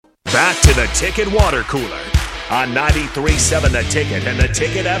back to the Ticket Water Cooler on 93.7 The Ticket and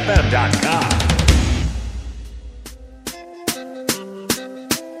theticketfm.com.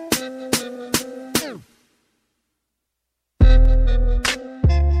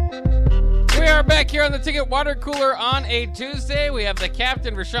 Back here on the Ticket Water Cooler on a Tuesday. We have the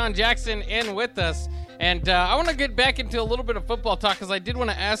captain, Rashawn Jackson, in with us. And I want to get back into a little bit of football talk because I did want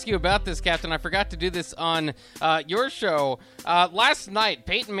to ask you about this, Captain. I forgot to do this on your show. Last night,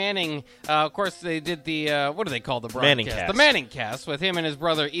 Peyton Manning, of course, they did the, what do they call the broadcast? Manning cast. The Manning cast with him and his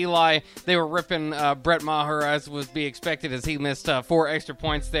brother Eli. They were ripping Brett Maher, as was be expected, as he missed 4 extra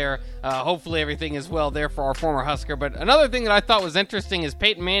points there. Hopefully everything is well there for our former Husker. But another thing that I thought was interesting is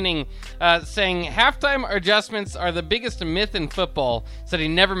Peyton Manning saying halftime adjustments are the biggest myth in football, said he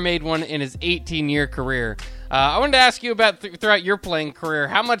never made one in his 18-year career. I wanted to ask you about throughout your playing career,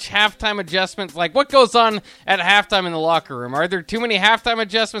 how much halftime adjustments, like what goes on at halftime in the locker room? Are there too many halftime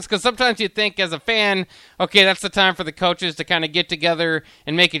adjustments? Because sometimes you think as a fan, okay, that's the time for the coaches to kind of get together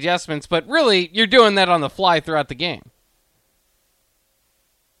and make adjustments, but really you're doing that on the fly throughout the game.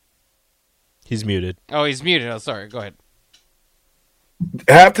 He's muted. Oh, he's muted. Oh, sorry. Go ahead.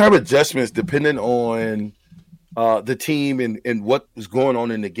 Halftime adjustments, depending on the team and what was going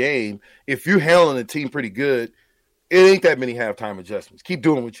on in the game. If you're handling the team pretty good, it ain't that many halftime adjustments. Keep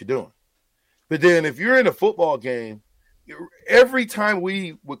doing what you're doing. But then if you're in a football game, every time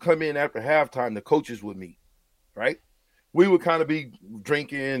we would come in after halftime, the coaches would meet, right? We would kind of be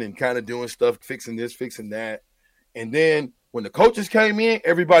drinking and kind of doing stuff, fixing this, fixing that. And then when the coaches came in,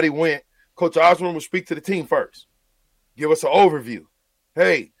 everybody went. Coach Osborne would speak to the team first, give us an overview.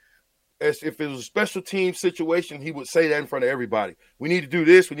 Hey, as if it was a special team situation, he would say that in front of everybody. We need to do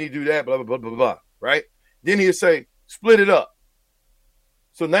this. We need to do that, blah, blah, blah, blah, blah, right? Then he'd say, split it up.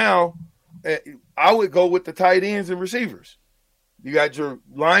 So now I would go with the tight ends and receivers. You got your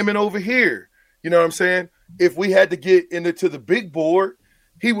linemen over here. You know what I'm saying? If we had to get into the big board,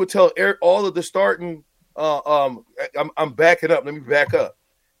 he would tell all of the starting I'm backing up. Let me back up.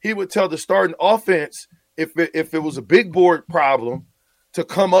 He would tell the starting offense if it was a big board problem to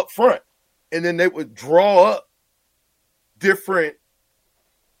come up front. And then they would draw up different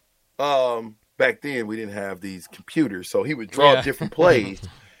back then we didn't have these computers, so he would draw up different plays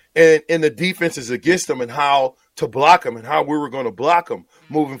and the defenses against them and how to block them and how we were going to block them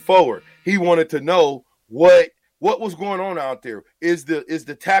moving forward. He wanted to know what was going on out there. Is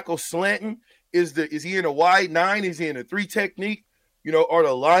the tackle slanting? Is he in a wide 9? Is he in a 3 technique? You know, are the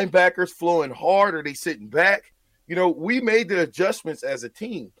linebackers flowing hard? Are they sitting back? You know, we made the adjustments as a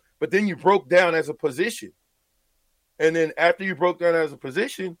team. But then you broke down as a position. And then after you broke down as a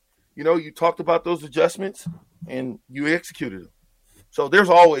position, you know, you talked about those adjustments and you executed them. So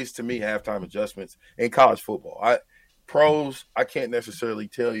there's always, to me, halftime adjustments in college football. Pros, I can't necessarily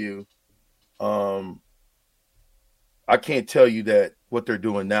tell you. I can't tell you that what they're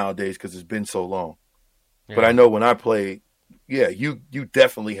doing nowadays because it's been so long. Yeah. But I know when I played, you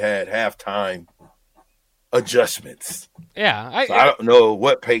definitely had halftime adjustments. Yeah. I don't know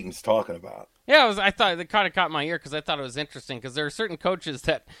what Peyton's talking about. Yeah, I thought it kind of caught my ear because I thought it was interesting because there are certain coaches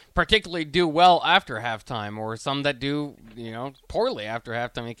that particularly do well after halftime or some that do, you know, poorly after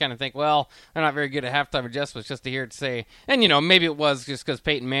halftime. You kind of think, well, they're not very good at halftime adjustments just to hear it say, and, you know, maybe it was just because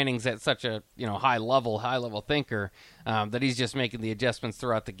Peyton Manning's at such a, you know, high level thinker that he's just making the adjustments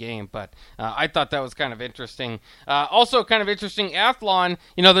throughout the game. But I thought that was kind of interesting. Also kind of interesting, Athlon,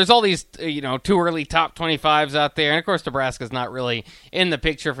 you know, there's all these, you know, too early top 25s out there. And, of course, Nebraska's not really in the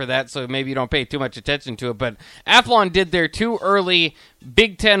picture for that, so maybe you don't pay too much attention to it. But Athlon did their too early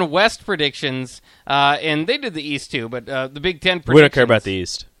Big Ten West predictions, and they did the East too, but the Big Ten predictions. We don't care about the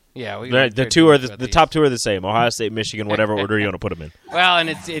East. Yeah, the top two are the same. Ohio State, Michigan, whatever order you want to put them in. Well, and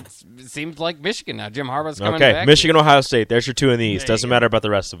it seems like Michigan now. Jim Harbaugh's coming back. Okay, Michigan, Ohio State. There's your 2 in the East. Doesn't matter about the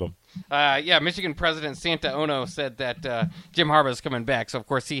rest of them. Michigan President Santa Ono said that Jim Harbaugh's coming back. So, of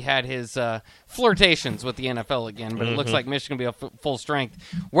course, he had his flirtations with the NFL again, but it looks like Michigan will be full strength.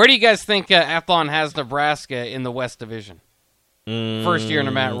 Where do you guys think Athlon has Nebraska in the West Division? First year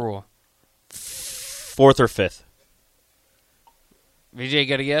under Matt Rule. 4th or 5th. VJ,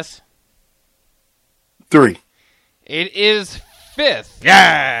 got a guess? 3. It is 5th.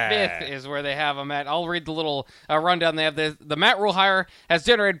 Yeah! 5th is where they have them at. I'll read the little rundown they have. The Matt Rule hire has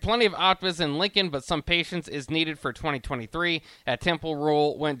generated plenty of optimism in Lincoln, but some patience is needed for 2023. At Temple,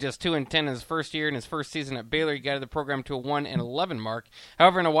 Rule went just 2-10 in his first year. In his first season at Baylor, he guided the program to a 1-11 mark.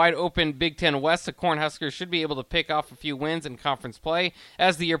 However, in a wide-open Big Ten West, the Cornhuskers should be able to pick off a few wins in conference play.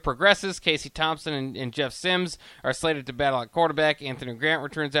 As the year progresses, Casey Thompson and Jeff Sims are slated to battle at quarterback. Anthony Grant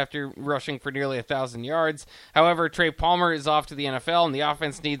returns after rushing for nearly 1,000 yards. However, Trey Palmer is off to the the NFL, and the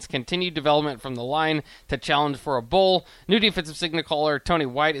offense needs continued development from the line to challenge for a bowl. New defensive signal caller Tony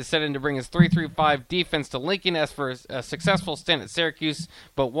White is set in to bring his 3-3-5 defense to Lincoln as for a successful stint at Syracuse,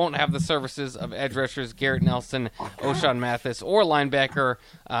 but won't have the services of edge rushers Garrett Nelson, O'Shawn Mathis, or linebacker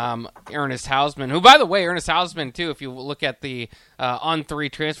Ernest Hausman, who, by the way, Ernest Hausman, too, if you look at the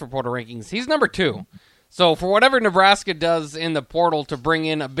on-3 transfer portal rankings, he's number 2. So for whatever Nebraska does in the portal to bring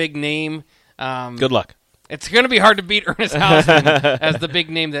in a big name, good luck. It's going to be hard to beat Ernest Hausman as the big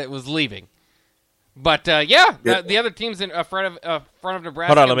name that was leaving. But, the other teams in front of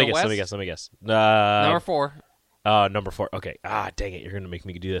Nebraska. Hold on, let me guess. Number 4. Number 4. Okay. Dang it. You're going to make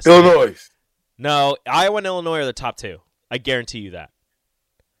me do this. Illinois. No, Iowa and Illinois are the top 2. I guarantee you that.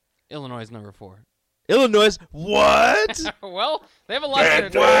 Illinois is number 4. Illinois, what? Well, they have a lot to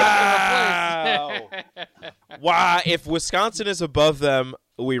replace. Wow. If Wisconsin is above them,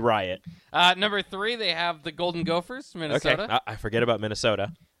 we riot. Number 3, they have the Golden Gophers, Minnesota. Okay. I forget about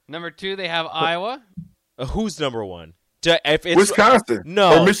Minnesota. Number 2, they have Iowa. Who's number 1? Wisconsin.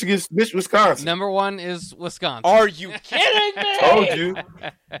 No. Or Wisconsin. Number 1 is Wisconsin. Are you kidding me? Told you.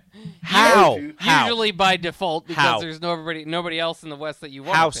 How? Usually by default because there's nobody else in the West that you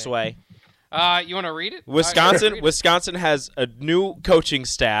want to pick. Sway? You want to read it? Wisconsin has a new coaching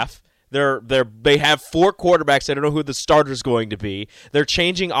staff. They have 4 quarterbacks. I don't know who the starter's going to be. They're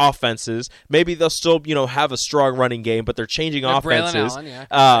changing offenses. Maybe they'll still, have a strong running game, but they're changing offenses. Braylon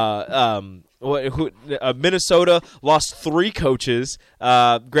Allen, yeah. Minnesota lost 3 coaches.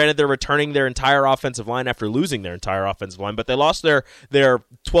 Granted, they're returning their entire offensive line after losing their entire offensive line, but they lost their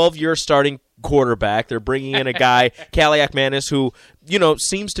 12-year starting quarterback. They're bringing in a guy, Kaliak Manis, who,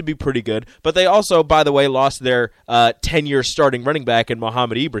 seems to be pretty good. But they also, by the way, lost their 10-year starting running back in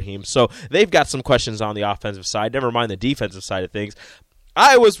Mohamed Ibrahim. So they've got some questions on the offensive side, never mind the defensive side of things.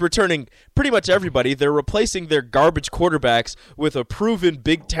 Iowa's returning pretty much everybody. They're replacing their garbage quarterbacks with a proven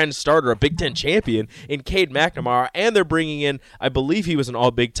Big Ten starter, a Big Ten champion in Cade McNamara, and they're bringing in, I believe he was an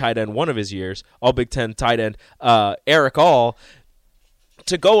All-Big tight end one of his years, All-Big Ten tight end Eric All,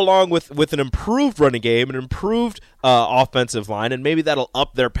 to go along with an improved running game, an improved offensive line, and maybe that'll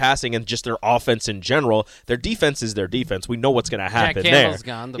up their passing and just their offense in general. Their defense is their defense. We know what's going to happen Jack Campbell's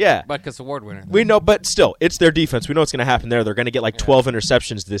there. Gone, the Butkus Award winner. We know, but still, it's their defense. We know what's going to happen there. They're going to get 12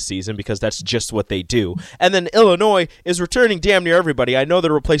 interceptions this season because that's just what they do. And then Illinois is returning damn near everybody. I know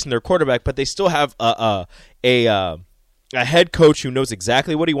they're replacing their quarterback, but they still have a head coach who knows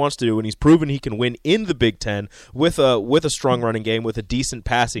exactly what he wants to do, and he's proven he can win in the Big Ten with a strong running game, with a decent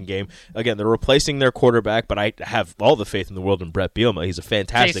passing game. Again, they're replacing their quarterback, but I have all the faith in the world in Brett Bielema. He's a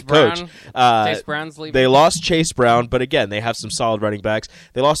fantastic coach. Chase Brown's leaving. They lost Chase Brown, but again, they have some solid running backs.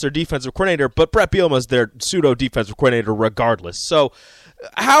 They lost their defensive coordinator, but Brett Bielema's their pseudo-defensive coordinator regardless. So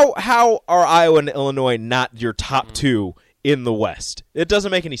how are Iowa and Illinois not your top 2 in the West? It doesn't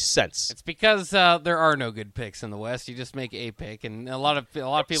make any sense. It's because there are no good picks in the West. You just make a pick, and a lot of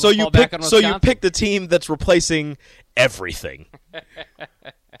people fall back on Wisconsin. So you pick the team that's replacing everything.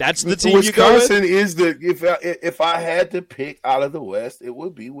 That's the team Wisconsin you go with? is if I had to pick out of the West, it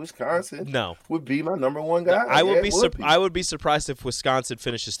would be Wisconsin. No, would be my number 1 guy. I would be surprised if Wisconsin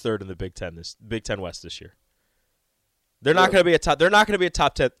finishes 3rd in the Big Ten West this year. They're not going to be a top. They're not going to be a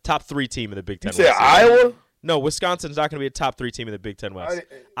top 3 team in the Big Ten. You West. say Iowa? No, Wisconsin's not going to be a top 3 team in the Big Ten West.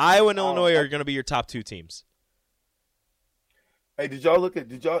 Iowa and Illinois are going to be your top 2 teams. Hey, did y'all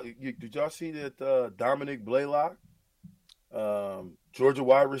see that Dominic Blaylock, Georgia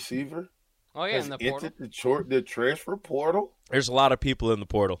wide receiver, in the portal, entered the transfer portal? There's a lot of people in the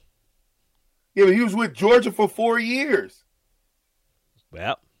portal. Yeah, but he was with Georgia for 4 years.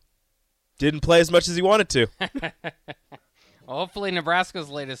 Well, didn't play as much as he wanted to. Well, hopefully Nebraska's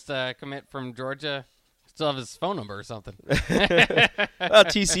latest commit from Georgia still have his phone number or something. Well,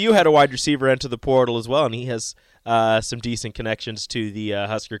 TCU had a wide receiver enter the portal as well, and he has some decent connections to the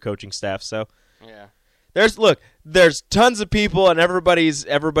Husker coaching staff. So, yeah, there's tons of people, and everybody's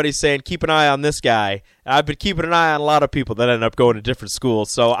saying keep an eye on this guy. I've been keeping an eye on a lot of people that end up going to different schools.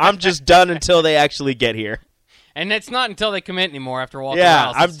 So I'm just done until they actually get here. And it's not until they commit anymore after Walter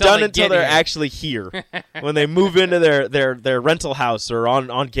House. Yeah, I'm done until they're actually here. When they move into their rental house or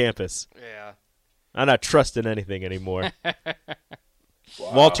on campus. Yeah. I'm not trusting anything anymore.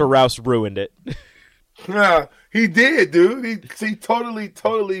 Wow. Walter Rouse ruined it. Yeah, he did, dude. He totally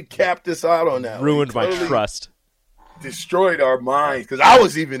capped us out on that. Ruined my trust. Destroyed our minds because I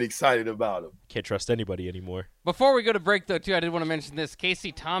was even excited about him. Can't trust anybody anymore. Before we go to break, though, too, I did want to mention this.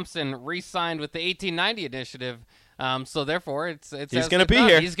 Casey Thompson re-signed with the 1890 Initiative, so therefore it's he's going to be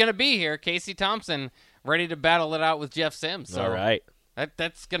here. He's going to be here. Casey Thompson, ready to battle it out with Jeff Sims. So all right.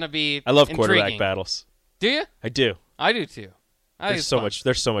 That's going to be I love intriguing. quarterback battles. Do you? I do. I do, too.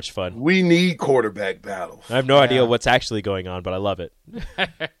 There's so much fun. We need quarterback battles. I have no idea what's actually going on, but I love it.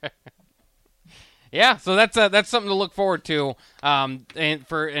 Yeah, so that's something to look forward to, and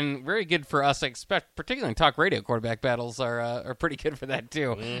very good for us. Particularly in talk radio, quarterback battles are pretty good for that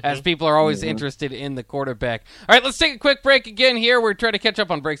too, as people are always interested in the quarterback. All right, let's take a quick break again here. We're trying to catch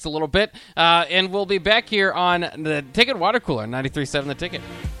up on breaks a little bit, and we'll be back here on the Ticket Water Cooler, 93.7 The Ticket.